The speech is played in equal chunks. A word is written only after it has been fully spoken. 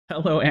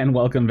Hello and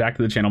welcome back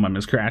to the channel. My name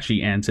is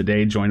Krashy, and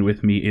today joined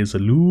with me is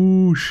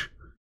Loosh.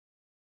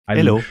 Hi,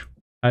 Hello. Loosh.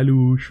 Hi,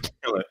 Loosh.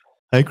 Hello.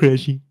 Hi,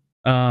 Krashy.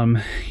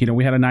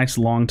 We had a nice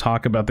long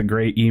talk about the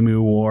Great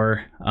Emu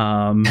War. He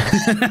learned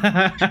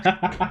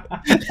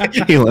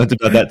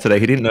about that today.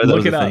 He didn't know that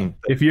was a thing.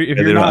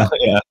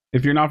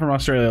 If you're not from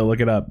Australia, look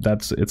it up.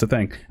 It's a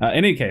thing. In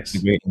any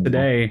case,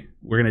 today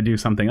we're gonna do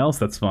something else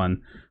that's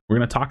fun. We're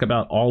going to talk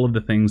about all of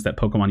the things that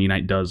Pokemon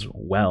Unite does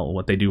well,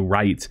 what they do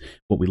right,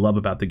 what we love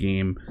about the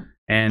game,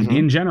 and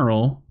in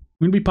general,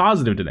 we're going to be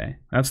positive today.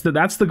 That's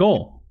the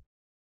goal.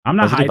 I'm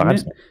not hiding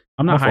it.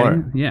 I'm not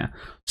hiding. Yeah.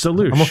 So,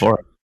 Lush, I'm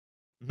for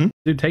it.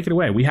 Dude, take it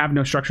away. We have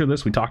no structure to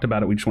this. We talked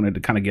about it. We just wanted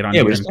to kind of get on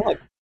here and just like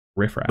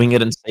riff-raff. Wing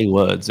it and say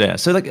words. Yeah.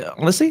 So, like,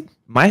 honestly,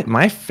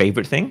 my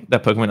favorite thing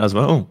that Pokemon does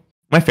well,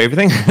 my favorite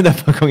thing that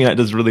Pokemon Unite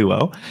does really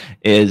well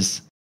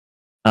is,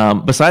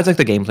 besides like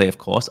the gameplay, of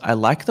course, I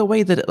like the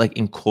way that it like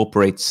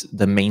incorporates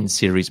the main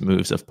series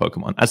moves of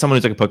Pokemon. As someone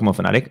who's like a Pokemon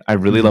fanatic, I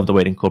really love the way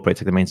it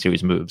incorporates like the main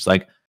series moves.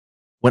 Like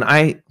when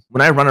I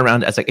run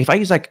around as like, if I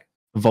use like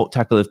Volt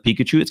Tackle of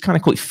Pikachu, it's kind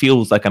of cool. It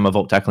feels like I'm a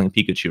Volt Tackling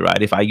Pikachu,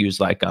 right? If I use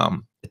like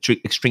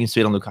extreme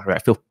speed on Lucario,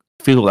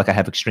 I feel like I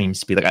have extreme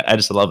speed. Like I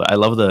just love it. I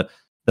love the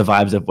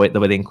vibes of the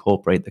way they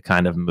incorporate the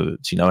kind of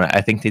moves, you know. And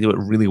I think they do it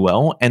really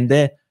well, and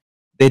they're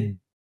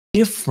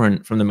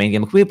different from the main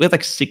game. We have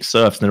like 6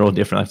 surfs and they're all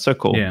different. That's so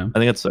cool. Yeah. I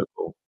think it's so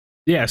cool.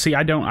 Yeah, see,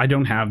 I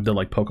don't have the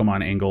like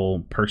Pokemon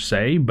angle per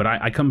se, but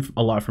I come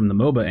a lot from the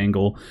MOBA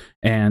angle,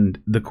 and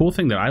the cool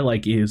thing that I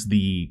like is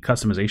the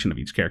customization of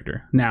each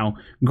character. Now,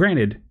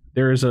 granted,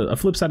 there is a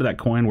flip side of that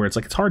coin where it's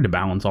like it's hard to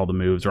balance all the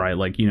moves, right?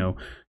 Like, you know,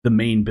 the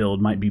main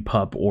build might be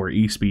Pup or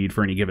E-Speed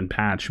for any given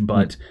patch,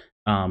 but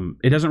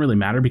it doesn't really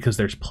matter because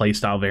there's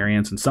playstyle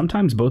variants, and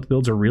sometimes both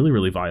builds are really,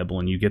 really viable,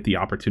 and you get the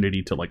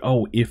opportunity to like,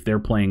 oh, if they're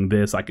playing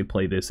this, I could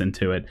play this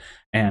into it.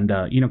 And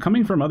you know,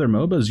 coming from other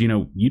MOBAs, you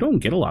know, you don't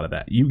get a lot of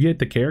that. You get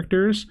the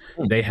characters,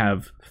 they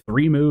have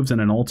 3 moves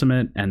and an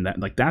ultimate, and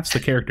that's the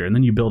character, and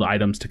then you build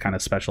items to kind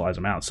of specialize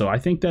them out. So I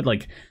think that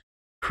like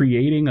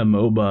creating a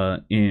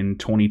MOBA in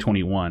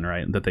 2021,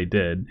 right, that they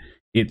did,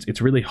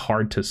 it's really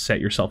hard to set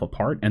yourself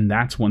apart, and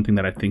that's one thing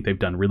that I think they've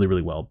done really,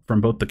 really well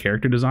from both the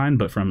character design,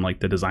 but from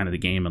like the design of the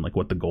game and like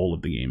what the goal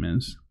of the game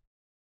is.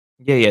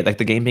 Yeah, like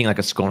the game being like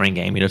a scoring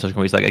game, you know, such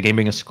ways like a game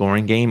being a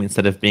scoring game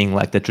instead of being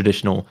like the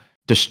traditional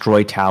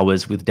destroy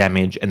towers with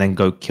damage and then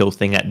go kill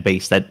thing at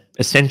base that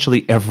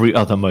essentially every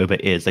other MOBA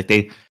is. Like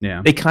they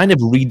kind of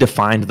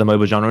redefined the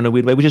MOBA genre in a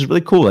weird way, which is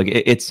really cool. Like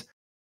it's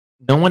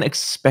no one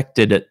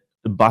expected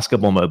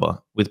basketball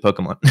MOBA with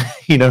Pokemon,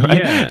 you know,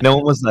 right? Yeah. No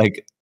one was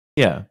like,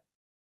 yeah.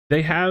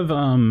 They have,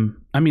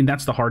 I mean,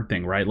 that's the hard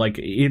thing, right? Like,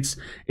 it's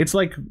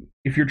like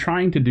if you're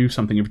trying to do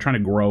something, if you're trying to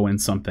grow in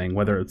something,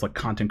 whether it's like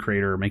content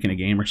creator or making a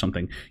game or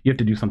something, you have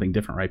to do something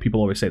different, right? People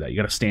always say that. You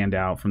got to stand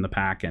out from the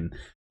pack. And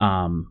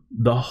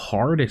the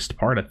hardest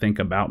part, I think,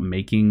 about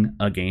making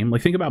a game,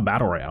 like think about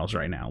battle royales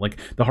right now. Like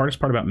the hardest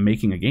part about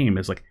making a game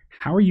is like,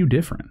 how are you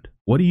different?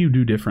 What do you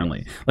do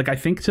differently? Like I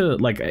think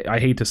I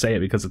hate to say it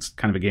because it's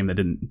kind of a game that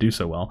didn't do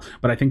so well,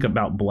 but I think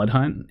about Blood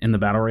Hunt in the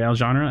battle royale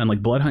genre, and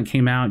like Blood Hunt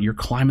came out, you're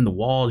climbing the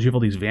walls, you have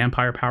all these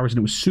vampire powers, and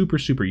it was super,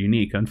 super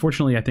unique.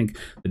 Unfortunately, I think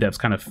the devs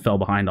kind of fell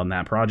behind on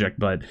that project,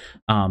 but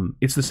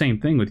it's the same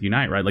thing with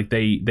Unite, right? Like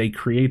they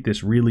create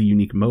this really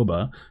unique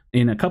MOBA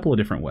in a couple of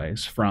different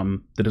ways,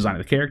 from the design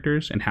of the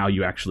characters and how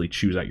you actually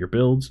choose out your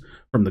builds,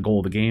 from the goal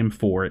of the game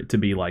for it to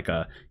be like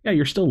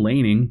you're still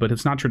laning, but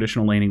it's not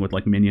traditional laning with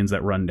like minions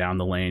that run down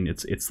the lane.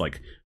 It's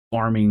like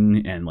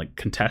farming and like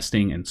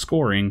contesting and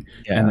scoring,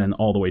 and then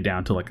all the way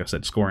down to, like I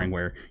said, scoring,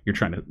 where you're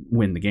trying to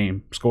win the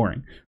game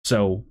scoring.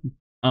 So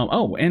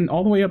and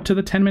all the way up to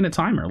the 10-minute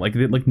timer. Like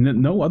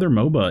no other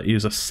MOBA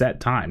is a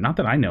set time, not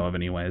that I know of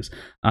anyways.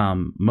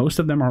 Most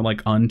of them are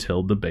like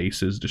until the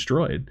base is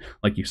destroyed,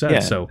 like you said.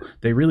 So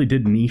they really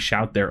did niche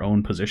out their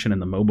own position in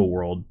the MOBA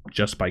world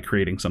just by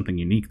creating something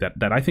unique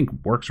that I think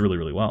works really,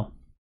 really well.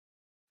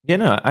 Yeah,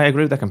 no, I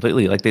agree with that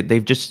completely. Like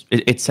they've just,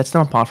 it sets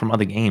them apart from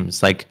other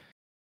games. Like,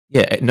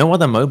 yeah, no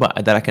other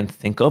MOBA that I can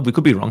think of. We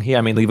could be wrong here.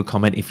 I mean, leave a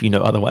comment if you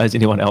know otherwise,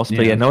 anyone else.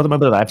 But yeah, no other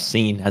MOBA that I've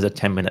seen has a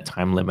 10-minute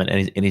time limit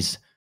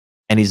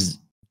and is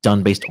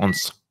done based on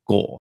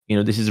score. You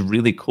know, this is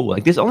really cool.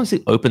 Like this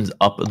honestly opens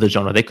up the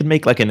genre. They could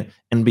make like an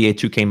NBA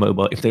 2K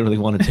MOBA if they really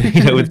wanted to,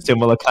 you know, with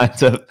similar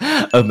kinds of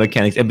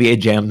mechanics. NBA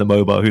Jam the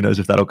MOBA, who knows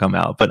if that'll come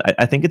out. But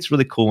I think it's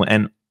really cool.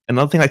 And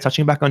another thing, like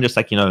touching back on just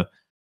like, you know,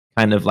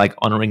 kind of like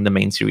honoring the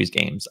main series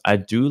games, I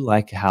do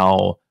like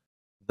how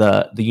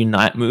the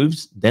Unite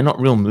moves, they're not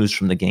real moves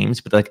from the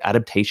games, but they're like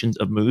adaptations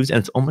of moves. And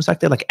it's almost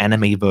like they're like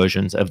anime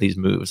versions of these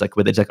moves, like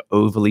where they're like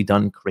overly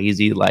done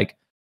crazy. Like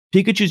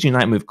Pikachu's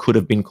Unite move could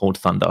have been called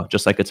Thunder,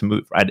 just like it's a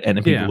move, right?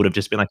 And people would have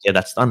just been like, yeah,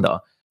 that's Thunder.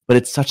 But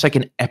it's such like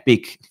an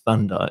epic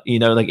Thunder, you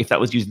know, like if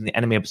that was used in the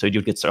anime episode,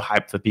 you'd get so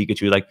hyped for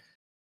Pikachu. Like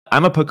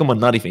I'm a Pokemon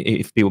nut,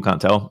 if people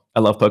can't tell. I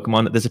love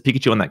Pokemon. There's a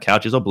Pikachu on that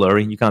couch. He's all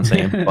blurry. You can't see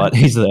him, but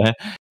he's there.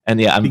 And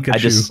yeah,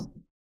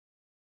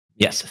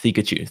 yes,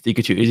 Pikachu.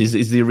 Pikachu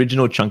is the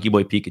original chunky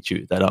boy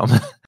Pikachu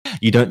that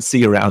you don't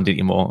see around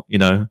anymore, you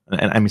know.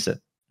 And I miss it.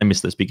 I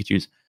miss those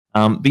Pikachus.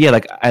 But yeah,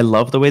 like I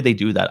love the way they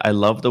do that. I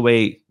love the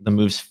way the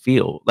moves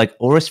feel. Like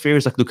Aura Sphere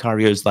is like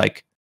Lucario's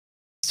like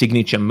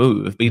signature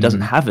move, but he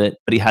doesn't have it,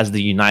 but he has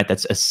the Unite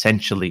that's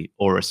essentially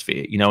Aura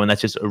Sphere, you know, and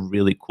that's just a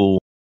really cool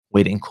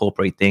way to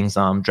incorporate things.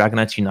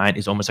 Dragonite's Unite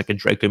is almost like a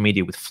Draco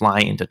media with Fly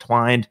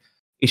intertwined.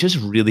 It's just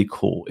really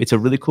cool. It's a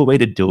really cool way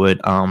to do it.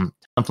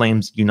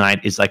 Flame's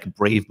Unite is like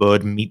Brave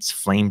Bird meets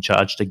Flame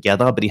Charge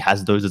together, but he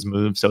has those as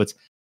moves. So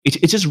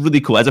it's just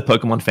really cool as a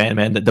Pokemon fan,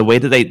 man. The way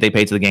that they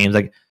play to the games,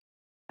 like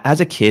as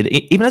a kid,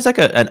 even as like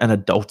an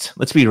adult,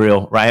 let's be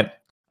real, right?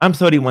 I'm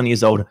 31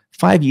 years old.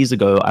 5 years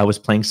ago, I was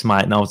playing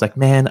Smite, and I was like,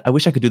 man, I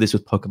wish I could do this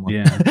with Pokemon.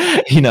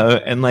 Yeah. You know,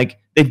 and like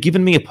they've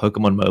given me a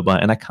Pokemon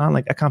MOBA, and I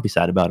can't be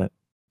sad about it.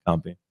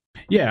 Can't be.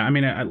 Yeah, I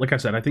mean, like I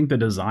said, I think the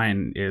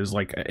design is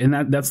like, and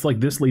that's like,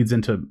 this leads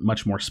into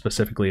much more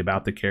specifically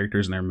about the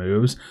characters and their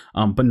moves,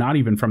 but not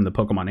even from the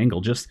Pokemon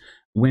angle. Just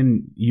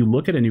when you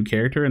look at a new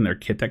character and their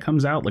kit that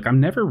comes out, like I'm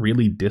never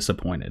really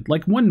disappointed.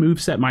 Like one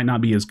moveset might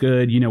not be as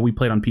good. You know, we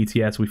played on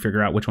PTS, we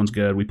figure out which one's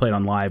good. We played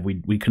on live,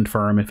 we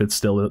confirm if it's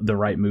still the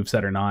right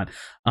moveset or not.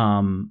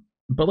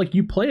 But like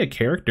you play a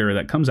character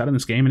that comes out in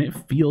this game and it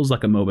feels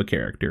like a MOBA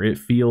character. It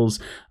feels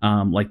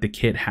like the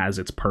kit has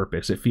its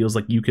purpose. It feels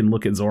like you can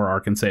look at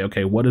Zoroark and say,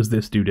 okay, what does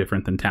this do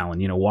different than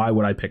Talon? You know, why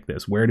would I pick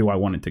this? Where do I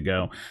want it to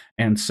go?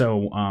 And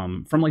so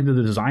from like the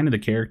design of the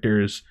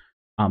characters,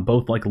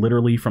 both like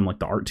literally from like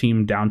the art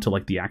team down to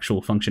like the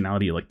actual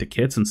functionality, like the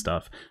kits and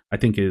stuff, I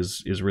think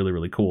is really,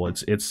 really cool.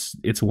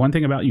 It's one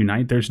thing about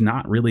Unite. There's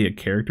not really a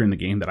character in the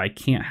game that I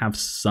can't have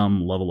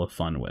some level of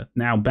fun with.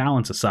 Now,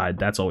 balance aside,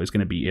 that's always going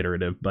to be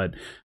iterative, but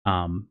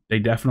they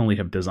definitely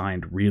have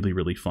designed really,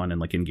 really fun and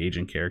like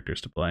engaging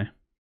characters to play.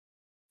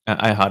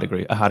 I hard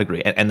agree.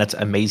 And that's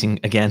amazing.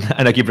 Again,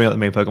 and I keep bringing up the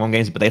main Pokemon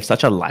games, but they have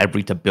such a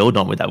library to build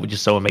on with that, which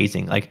is so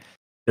amazing. Like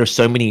there's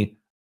so many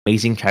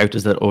amazing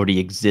characters that already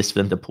exist for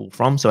them to pull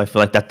from. So I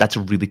feel like that's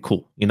really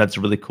cool. You know, that's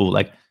really cool.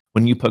 Like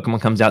when new Pokemon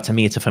comes out, to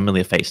me, it's a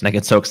familiar face, and I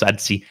get so excited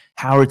to see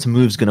how its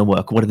moves going to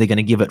work. What are they going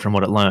to give it from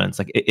what it learns?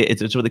 Like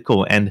it's really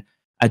cool. And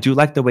I do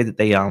like the way that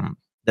they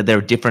that there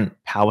are different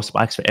power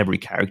spikes for every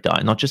character,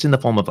 and not just in the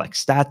form of like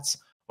stats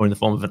or in the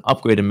form of an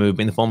upgraded move,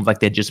 but in the form of like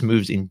they're just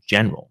moves in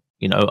general.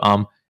 You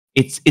know,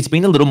 it's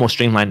been a little more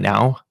streamlined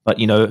now, but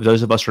you know,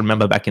 those of us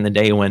remember back in the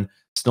day when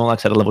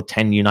Snorlax had a level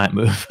 10 Unite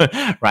move,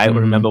 right?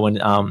 We remember when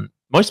a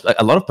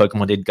lot of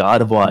Pokemon did.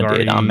 Gardevoir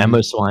did,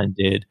 Mamoswine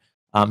did,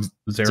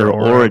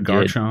 Zeraora,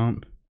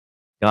 Garchomp.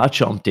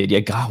 Garchomp did, yeah.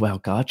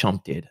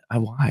 Garchomp did.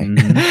 Why?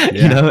 Yeah.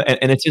 You know,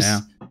 and it's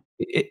just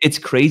it's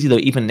crazy though.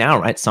 Even now,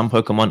 right? Some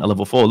Pokemon are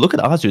level 4. Look at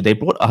Arzu. They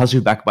brought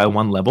Arzu back by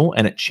 1 level,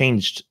 and it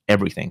changed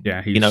everything.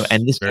 Yeah, you know,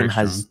 and this game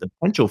has the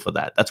potential for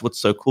that. That's what's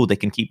so cool. They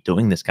can keep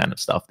doing this kind of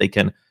stuff. They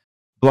can.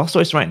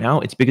 Blastoise right now,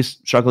 its biggest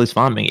struggle is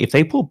farming. If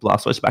they pull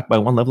Blastoise back by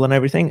 1 level and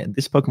everything,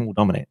 this Pokemon will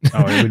dominate.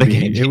 Oh,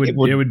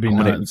 it would be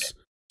nuts.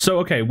 So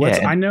okay,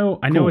 I know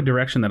a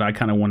direction that I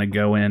kind of want to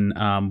go in.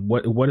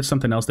 What is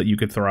something else that you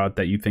could throw out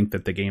that you think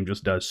that the game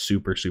just does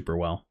super, super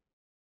well?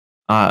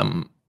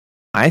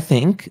 I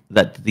think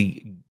that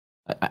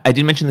I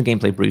did mention the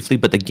gameplay briefly,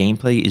 but the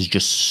gameplay is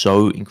just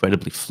so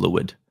incredibly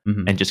fluid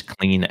and just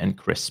clean and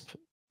crisp.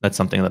 That's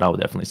something that I would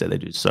definitely say they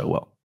do so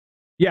well.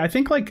 Yeah, I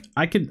think like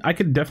I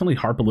could definitely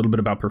harp a little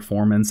bit about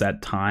performance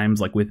at times,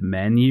 like with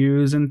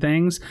menus and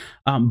things.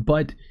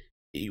 But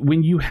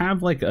when you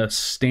have like a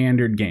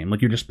standard game,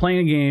 like you're just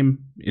playing a game,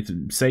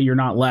 say you're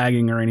not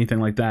lagging or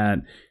anything like that,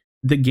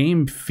 the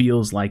game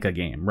feels like a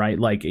game, right?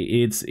 Like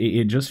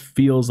it just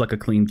feels like a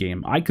clean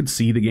game. I could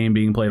see the game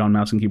being played on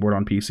mouse and keyboard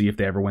on PC if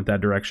they ever went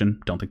that direction.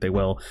 Don't think they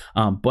will.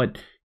 But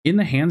in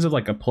the hands of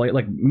like a play,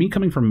 like me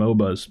coming from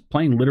MOBAs,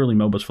 playing literally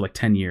MOBAs for like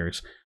 10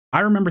 years,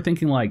 I remember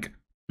thinking like,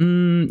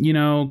 you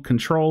know,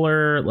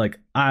 controller, like,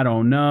 I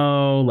don't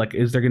know, like,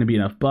 is there going to be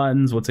enough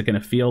buttons? What's it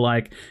going to feel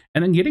like?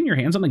 And then getting your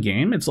hands on the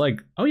game, it's like,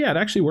 oh yeah, it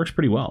actually works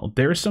pretty well.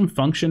 There's some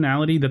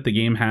functionality that the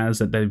game has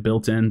that they've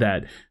built in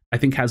that I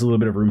think has a little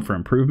bit of room for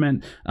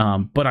improvement.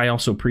 But I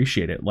also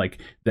appreciate it. Like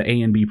the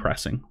A and B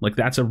pressing, like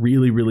that's a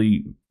really,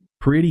 really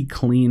pretty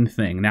clean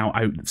thing. Now,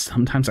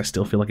 sometimes I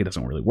still feel like it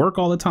doesn't really work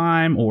all the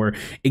time, or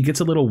it gets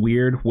a little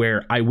weird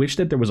where I wish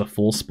that there was a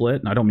full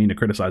split. And I don't mean to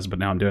criticize it, but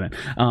now I'm doing it.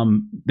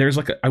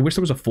 I wish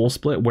there was a full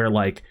split where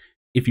like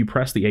if you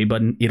press the A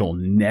button, it'll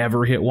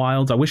never hit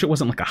wilds. I wish it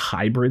wasn't like a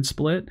hybrid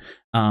split.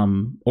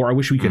 Or I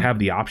wish we could have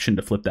the option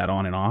to flip that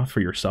on and off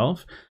for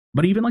yourself.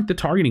 But even like the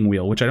targeting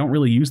wheel, which I don't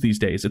really use these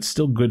days, it's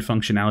still good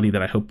functionality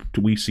that I hope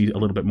we see a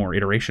little bit more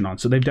iteration on.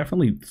 So they've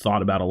definitely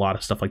thought about a lot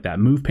of stuff like that.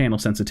 Move panel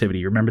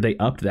sensitivity. Remember, they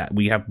upped that.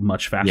 We have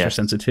much faster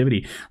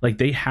sensitivity. Like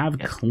they have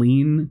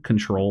clean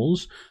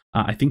controls.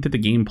 I think that the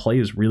game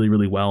plays really,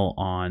 really well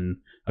on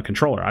a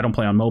controller. I don't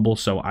play on mobile,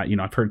 so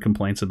I've heard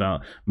complaints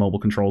about mobile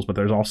controls, but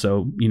there's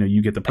also,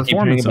 you get the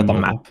performance of the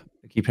map.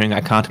 I keep hearing I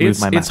can't move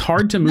my map. It's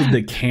hard to move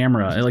the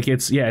camera. Like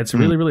it's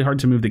really, really hard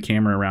to move the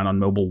camera around on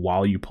mobile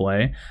while you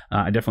play.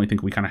 I definitely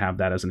think we kind of have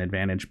that as an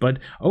advantage. But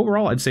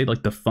overall, I'd say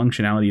like the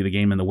functionality of the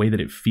game and the way that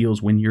it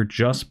feels when you're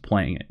just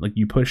playing it. Like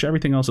you push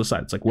everything else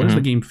aside. It's like, what does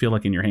the game feel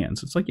like in your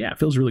hands? It's like, yeah, it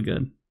feels really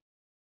good.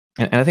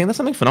 And I think that's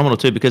something phenomenal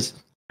too, because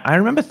I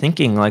remember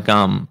thinking like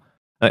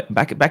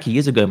back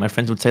years ago, my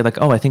friends would say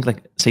like, oh, I think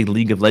like say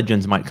League of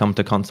Legends might come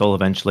to console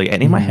eventually,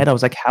 and in my head I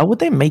was like, how would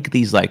they make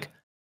these like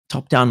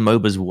top-down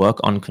MOBAs work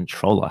on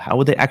controller? How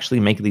would they actually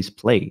make these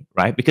play,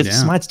 right? Because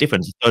Smite's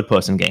different. It's a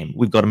third-person game.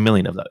 We've got a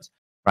million of those,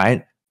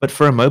 right? But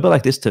for a MOBA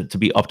like this to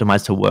be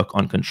optimized to work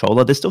on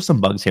controller, there's still some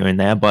bugs here and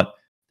there, but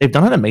they've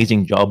done an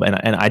amazing job, and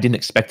I didn't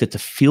expect it to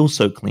feel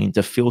so clean,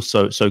 to feel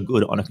so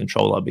good on a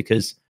controller,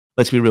 because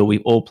let's be real, we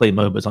all play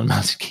MOBAs on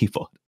mouse and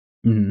keyboard.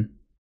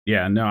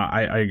 Yeah, no,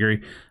 I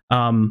agree.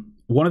 One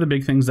of the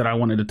big things that I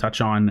wanted to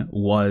touch on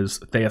was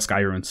Thea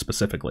Skyrunes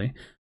specifically.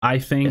 I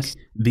think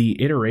the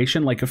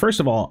iteration, like, first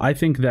of all, I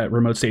think that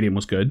Remote Stadium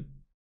was good.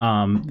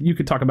 You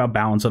could talk about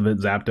balance of it,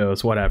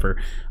 Zapdos,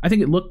 whatever. I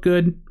think it looked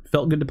good,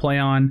 felt good to play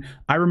on.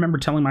 I remember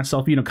telling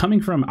myself, you know,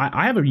 coming from,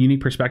 I have a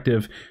unique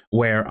perspective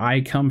where I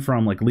come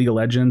from like League of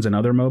Legends and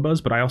other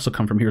MOBAs, but I also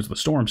come from Heroes of the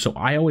Storm. So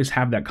I always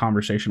have that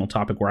conversational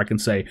topic where I can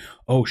say,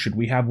 oh, should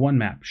we have one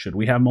map? Should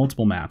we have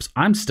multiple maps?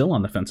 I'm still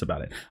on the fence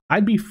about it.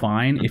 I'd be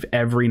fine if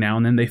every now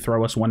and then they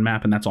throw us one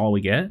map and that's all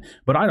we get.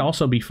 But I'd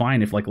also be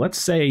fine if, like, let's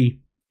say,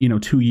 you know,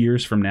 2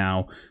 years from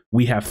now,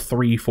 we have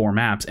 3-4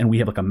 maps and we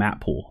have like a map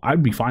pool.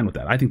 I'd be fine with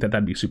that. I think that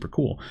that'd be super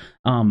cool.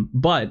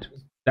 But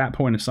that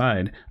point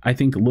aside, I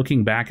think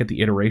looking back at the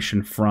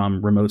iteration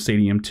from Remote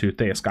Stadium to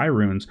Thea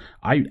Skyrunes,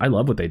 I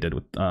love what they did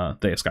with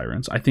Thea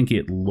Skyrunes. I think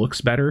it looks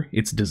better.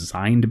 It's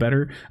designed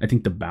better. I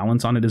think the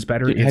balance on it is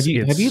better. Have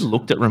you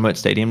looked at Remote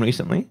Stadium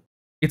recently?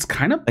 It's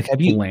kind of like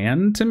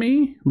bland to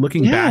me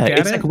looking back at it.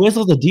 It's like, where's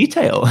all the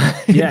detail?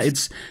 Yeah,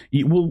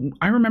 well,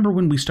 I remember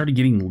when we started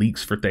getting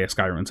leaks for Thea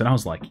Skyrunes, and I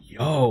was like,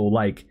 yo,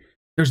 like,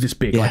 there's this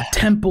big like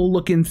temple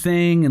looking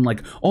thing, and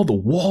like all the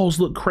walls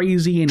look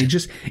crazy, and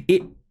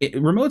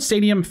Remote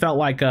Stadium felt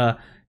like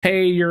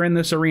hey, you're in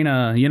this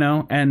arena, you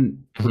know,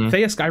 and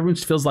Thea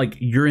Skyrunes feels like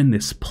you're in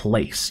this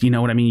place, you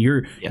know what I mean?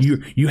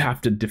 You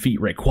have to defeat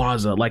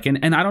Rayquaza, like,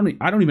 and I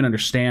don't even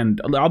understand.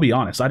 I'll be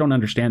honest, I don't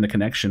understand the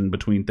connection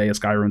between Thea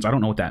Skyrunes. I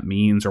don't know what that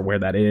means or where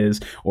that is,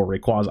 or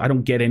Rayquaza. I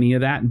don't get any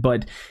of that,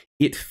 but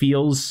it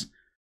feels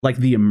like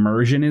the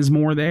immersion is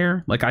more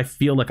there. Like, I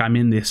feel like I'm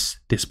in this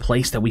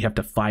place that we have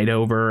to fight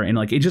over, and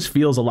like it just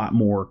feels a lot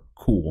more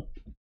cool.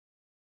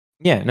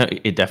 Yeah, no,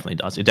 it definitely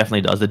does. It definitely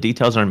does. The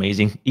details are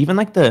amazing. Even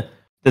like the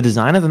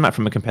design of the map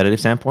from a competitive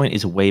standpoint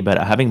is way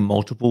better. Having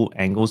multiple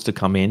angles to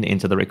come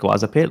into the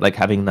Rayquaza pit, like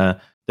having the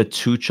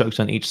 2 chokes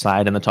on each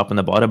side and the top and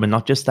the bottom, and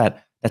not just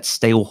that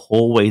stale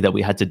hallway that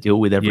we had to deal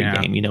with every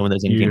game, you know, when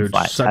there's in-game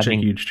fights. Such a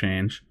huge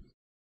change.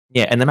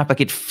 Yeah, and the map,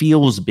 like, it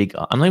feels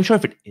bigger. I'm not even sure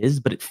if it is,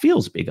 but it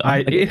feels bigger.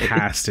 It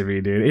has to be,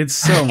 dude. It's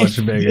so much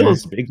bigger. It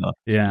feels bigger.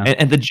 Yeah.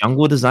 And the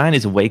jungle design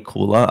is way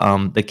cooler.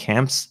 The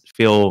camps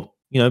feel,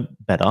 you know,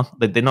 better.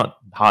 They're not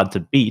hard to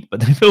beat,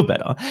 but they feel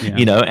better,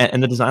 you know,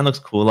 and the design looks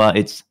cooler.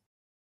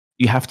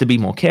 You have to be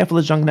more careful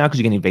as jungle now because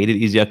you get invaded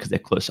easier because they're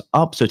closer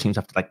up, so teams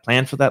have to like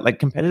plan for that. Like,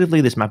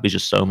 competitively, this map is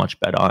just so much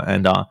better.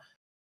 And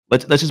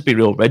let's just be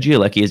real,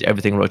 Regieleki is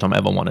everything Rotom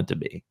ever wanted to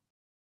be.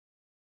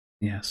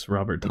 Yes,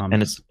 Robert Thomas.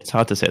 And it's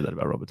hard to say that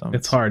about Robert Thomas.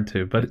 It's hard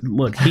to, but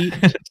look,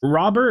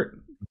 Robert,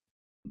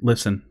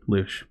 listen,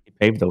 Lush. He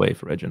paved the way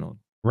for Reginald.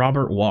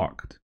 Robert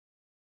walked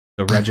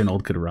so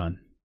Reginald could run,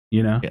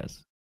 you know?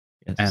 Yes.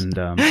 And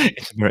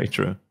it's very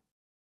true.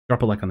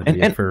 Drop a like on the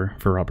video for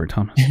Robert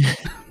Thomas.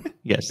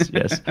 Yes.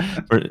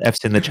 For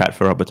F's in the chat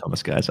for Robert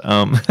Thomas, guys.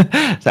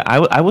 So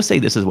I will say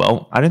this as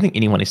well. I don't think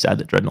anyone is sad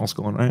that Dreadnought's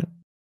gone, right?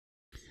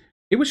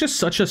 It was just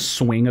such a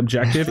swing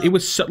objective. It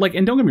was so, like,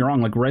 and don't get me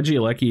wrong, like,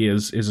 Regieleki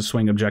is a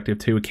swing objective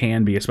too. It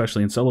can be,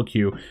 especially in solo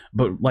queue.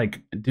 But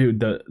like,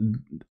 dude,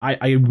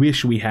 I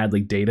wish we had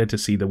like data to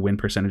see the win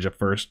percentage of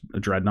first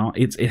Dreadnought.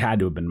 It had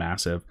to have been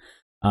massive.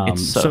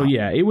 So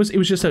yeah, it was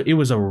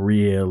a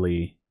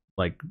really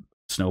like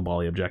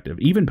snowbally objective,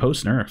 even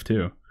post nerf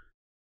too.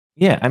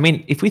 Yeah, I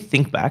mean, if we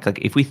think back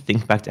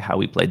to how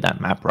we played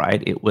that map,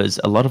 right? It was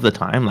a lot of the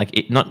time, like,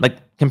 it not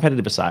like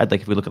competitive aside,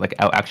 like if we look at like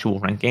our actual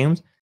ranked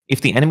games. If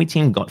the enemy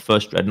team got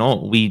first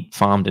Dreadnought, we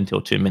farmed until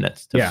 2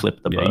 minutes to flip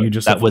the bird.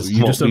 That was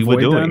what we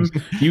were doing.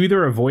 You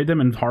either avoid them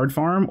and hard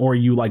farm, or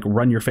you like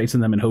run your face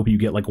in them and hope you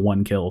get like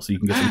 1 kill so you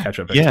can get some catch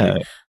up. Yeah.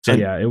 So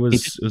yeah, it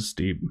was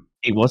deep.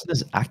 It wasn't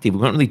as active. We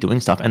weren't really doing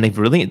stuff, and they've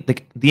really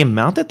like the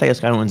amount that Thea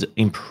Skyrunes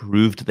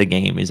improved the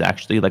game is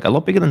actually like a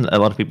lot bigger than a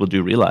lot of people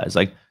do realize.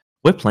 Like,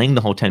 we're playing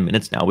the whole 10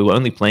 minutes now. We were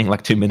only playing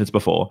like 2 minutes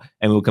before,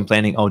 and we were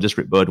complaining, oh, just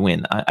rip bird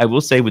win. I will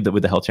say with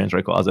the health change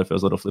Rayquaza, it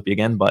feels a little flippy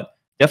again, but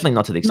definitely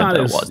not to the extent that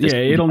it was. Yeah,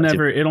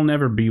 it'll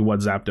never be what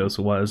Zapdos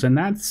was, and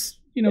that's,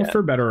 you know,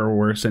 for better or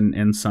worse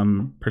in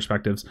some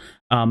perspectives.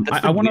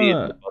 I want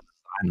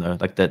to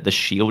like the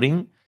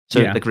shielding. So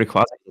like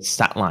Rayquaza is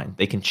stat line.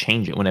 They can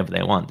change it whenever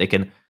they want. They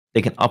can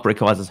up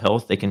Rayquaza's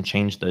health. They can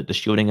change the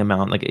shielding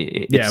amount. Like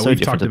it's so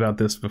we've talked about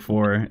this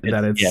before.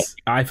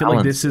 I feel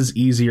like this is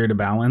easier to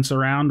balance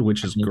around,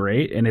 which is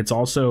great, and it's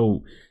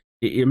also.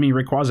 I mean,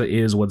 Rayquaza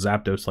is what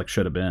Zapdos like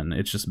should have been.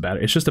 It's just better.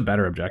 It's just a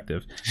better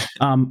objective.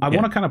 I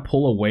want to kind of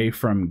pull away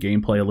from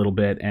gameplay a little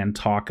bit and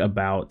talk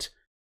about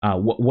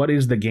what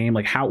is the game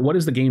like? What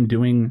is the game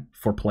doing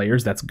for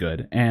players that's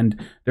good? And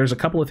there's a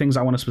couple of things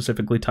I want to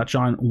specifically touch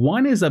on.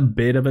 One is a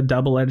bit of a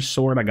double-edged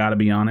sword, I gotta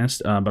be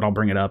honest, but I'll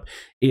bring it up.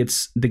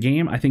 It's the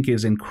game I think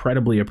is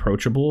incredibly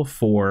approachable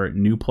for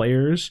new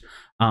players.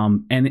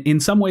 And in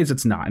some ways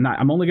it's not. And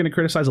I'm only going to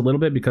criticize a little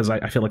bit because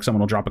I feel like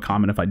someone will drop a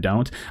comment if I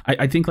don't.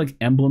 I think like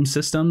emblem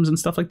systems and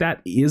stuff like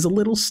that is a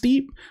little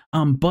steep.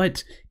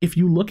 But if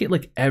you look at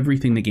like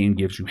everything the game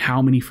gives you,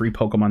 how many free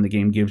Pokemon the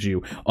game gives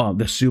you,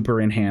 the super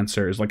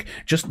enhancers, like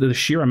just the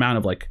sheer amount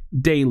of like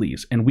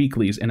dailies and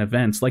weeklies and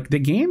events, like the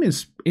game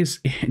is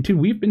dude,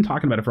 we've been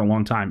talking about it for a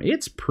long time.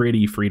 It's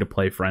pretty free to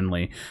play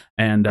friendly.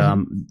 And,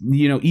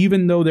 you know,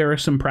 even though there are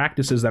some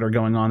practices that are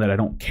going on that I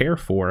don't care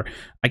for,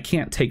 I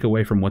can't take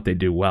away from what they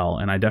do well.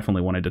 And I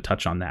definitely wanted to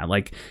touch on that.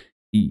 Like,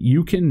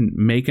 you can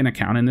make an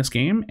account in this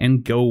game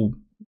and go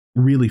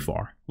really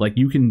far. Like,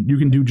 you can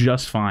do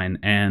just fine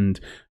and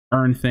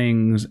earn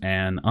things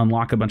and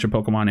unlock a bunch of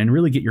Pokemon and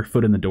really get your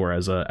foot in the door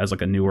as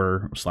like a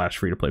newer /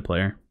 free to play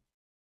player.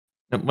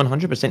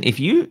 100%. If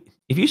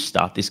you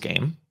start this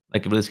game,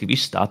 like if you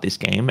start this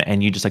game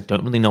and you just like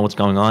don't really know what's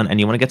going on and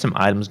you want to get some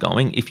items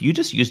going, if you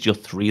just used your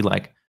 3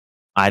 like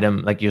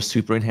item, like your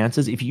super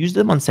enhancers, if you use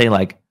them on say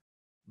like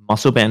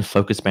muscle band,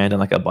 focus band, and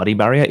like a body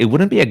barrier, it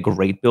wouldn't be a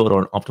great build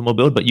or an optimal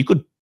build, but you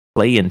could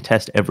play and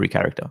test every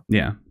character.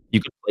 Yeah. You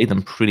could play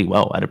them pretty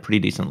well at a pretty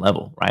decent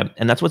level, right?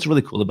 And that's what's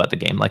really cool about the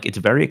game. Like, it's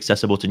very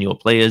accessible to newer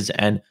players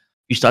and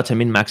you start to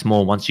min-max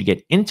more once you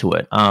get into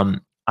it.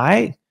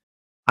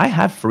 I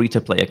have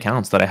free-to-play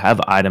accounts that I have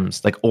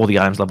items, like all the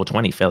items level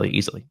 20 fairly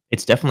easily.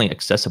 It's definitely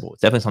accessible.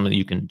 It's definitely something that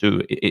you can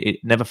do. It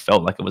never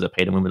felt like it was a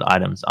pay-to-win with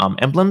items.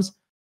 Emblems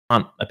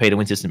aren't a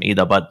pay-to-win system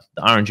either, but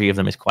the RNG of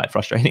them is quite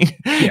frustrating.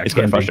 Yeah, it's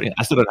quite frustrating.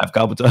 I still don't have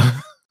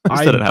Kabuto.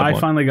 I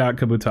finally got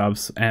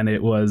Kabutops, and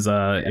it was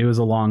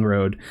a long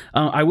road.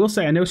 I will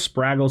say, I know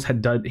Spraggles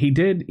had done.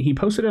 He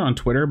posted it on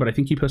Twitter, but I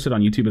think he posted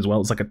on YouTube as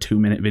well. It's like a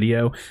 2-minute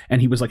video, and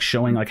he was like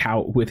showing like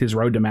how with his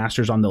Road to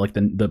Masters on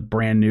the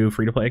brand new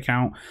free to play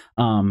account,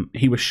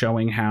 he was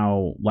showing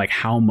how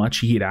much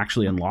he had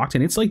actually unlocked,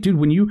 and it's like, dude,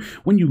 when you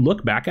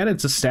look back at it,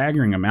 it's a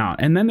staggering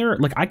amount. And then there,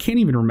 like, I can't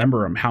even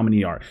remember how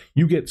many are.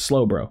 You get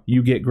Slowbro,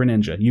 you get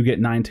Greninja, you get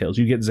Ninetales,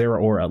 you get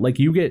Zeraora, like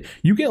you get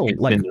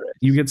like Cinderace.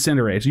 You get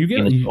Cinderace, you get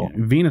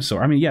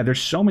Venusaur. I mean, yeah,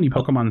 there's so many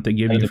Pokemon that they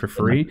give you for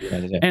free.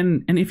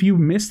 And if you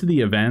missed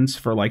the events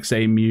for like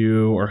say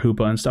Mew or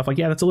Hoopa and stuff, like,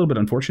 yeah, that's a little bit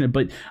unfortunate,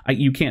 but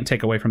you can't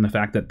take away from the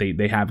fact that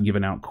they have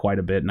given out quite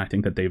a bit, and I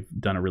think that they've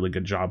done a really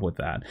good job with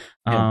that.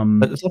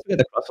 But let's not forget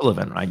the Crustle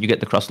event, right? You get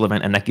the Crustle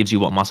event, and that gives you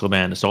what Muscle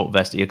Band, Assault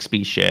Vest,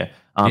 EXP share.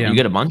 You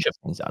get a bunch of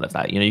things out of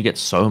that. You know, you get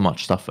so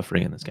much stuff for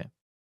free in this game.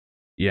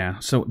 Yeah.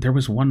 So there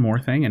was one more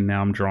thing, and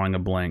now I'm drawing a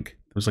blank.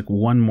 There was like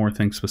one more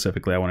thing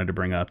specifically I wanted to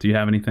bring up. Do you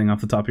have anything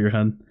off the top of your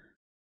head?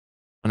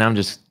 And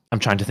I'm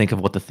trying to think of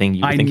what the thing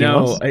you were thinking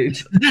was.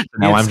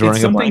 Now I'm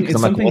drawing a blank.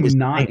 It's something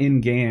not in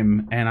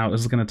game, and I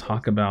was going to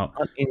talk about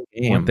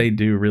what they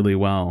do really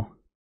well.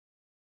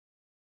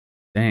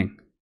 Dang.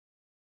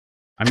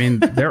 I mean,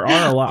 there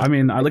are a lot. I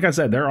mean, like I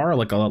said, there are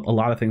like a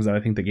lot of things that I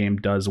think the game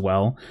does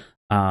well.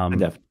 I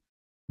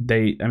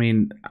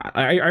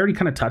already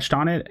kind of touched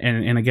on it,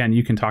 and again,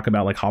 you can talk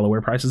about like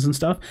hollowware prices and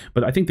stuff,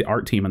 but I think the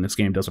art team on this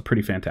game does a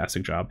pretty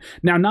fantastic job.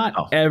 Now, not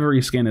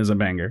every skin is a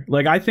banger.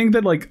 Like, I think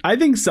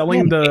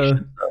selling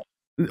the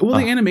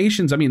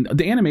animations. I mean,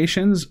 the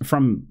animations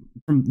from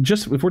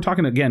just, if we're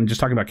talking again,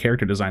 just talking about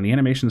character design, the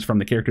animations from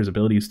the characters'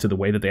 abilities to the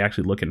way that they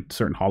actually look in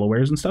certain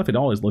hollowwares and stuff, it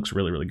always looks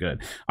really, really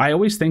good. I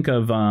always think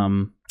of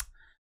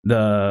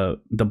the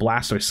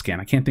Blastoise skin.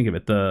 I can't think of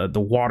it. The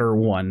water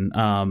one.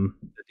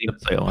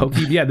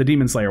 The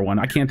Demon Slayer one.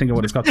 I can't think of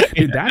what it's called.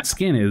 Dude, that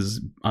skin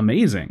is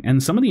amazing,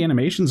 and some of the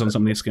animations on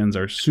some of these skins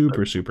are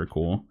super, super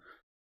cool.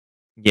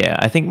 Yeah,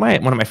 I think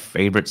one of my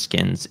favorite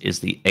skins is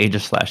the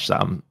Aegis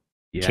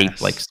 /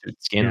 cape like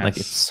suit skin. Yes. Like,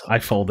 it's I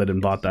folded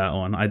and bought that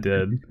one. I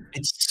did.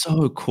 It's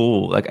so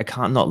cool. Like, I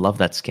can't not love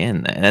that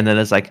skin. And then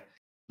there's like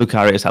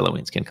Lucario's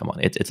Halloween skin. Come on,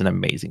 it's an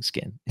amazing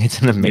skin.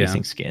 It's an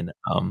amazing skin.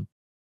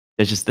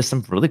 There's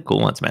some really cool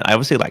ones, man. I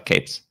obviously like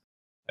capes.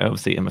 I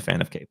obviously am a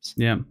fan of capes.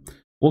 Yeah.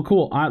 Well,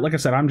 cool. Like I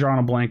said, I'm drawing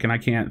a blank and I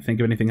can't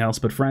think of anything else.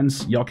 But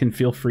friends, y'all can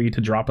feel free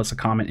to drop us a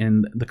comment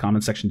in the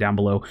comment section down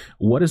below.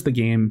 What does the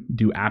game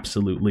do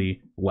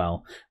absolutely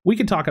well? We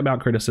could talk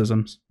about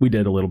criticisms. We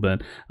did a little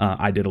bit.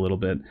 I did a little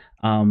bit.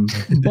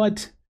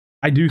 But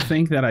I do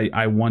think that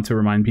I want to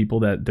remind people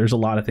that there's a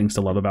lot of things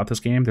to love about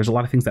this game. There's a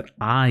lot of things that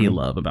I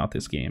love about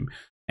this game.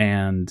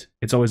 And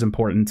it's always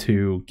important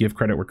to give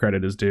credit where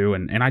credit is due.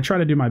 And I try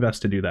to do my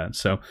best to do that.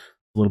 So a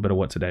little bit of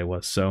what today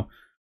was. So,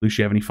 Luce,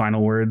 you have any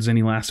final words,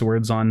 any last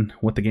words on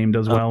what the game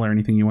does well, or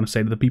anything you want to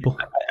say to the people?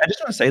 I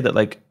just want to say that,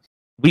 like,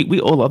 we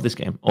all love this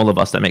game. All of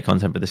us that make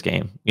content for this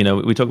game. You know,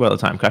 we talk about it all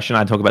the time. Krashy and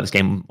I talk about this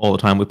game all the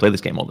time. We play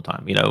this game all the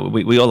time. You know,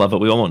 we all love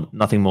it. We all want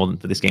nothing more than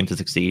for this game to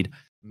succeed.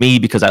 Me,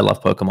 because I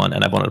love Pokemon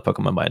and I've wanted a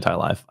Pokemon my entire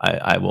life.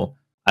 I will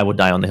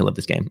die on the hill of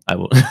this game. I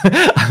will.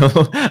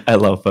 I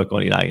love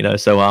Pokemon Unite. You know,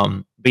 so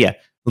but yeah,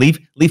 leave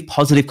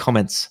positive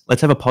comments.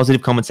 Let's have a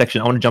positive comment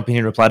section. I want to jump in here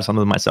and reply to some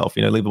of them myself.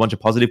 You know, leave a bunch of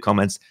positive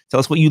comments. Tell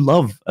us what you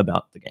love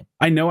about the game.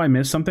 I know I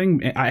missed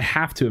something. I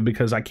have to,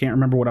 because I can't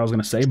remember what I was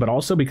going to say, but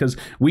also because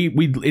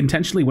we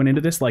intentionally went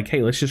into this like,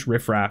 hey, let's just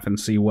riff raff and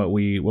see what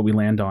we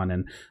land on.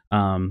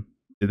 And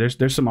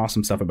there's some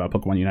awesome stuff about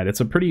Pokemon Unite. It's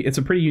a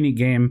pretty unique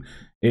game.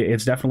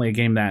 It's definitely a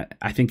game that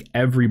I think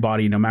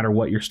everybody, no matter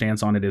what your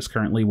stance on it is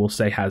currently, will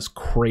say has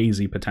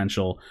crazy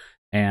potential.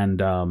 And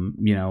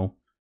you know,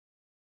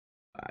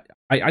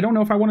 I don't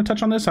know if I want to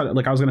touch on this.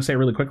 Like I was going to say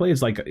really quickly,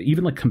 is like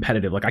even like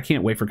competitive. Like I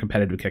can't wait for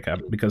competitive to kick up,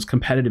 because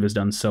competitive is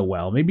done so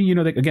well. Maybe, you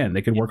know, they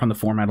could work on the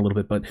format a little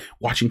bit, but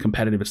watching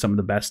competitive is some of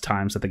the best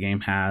times that the game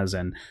has.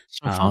 And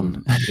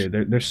fun.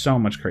 Dude, there's so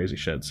much crazy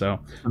shit. So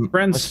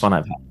friends, fun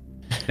I've had.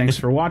 Thanks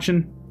for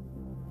watching.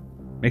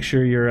 Make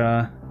sure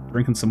you're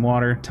drinking some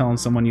water, telling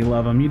someone you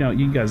love them. You know,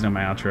 you guys know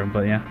my outro,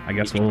 but yeah, I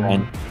guess we'll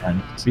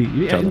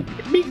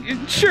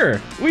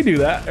sure, we do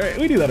that. All right,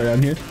 we do that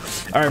around here.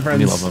 All right, friends.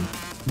 We love them.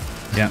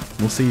 Yeah,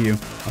 we'll see you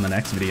on the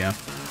next video.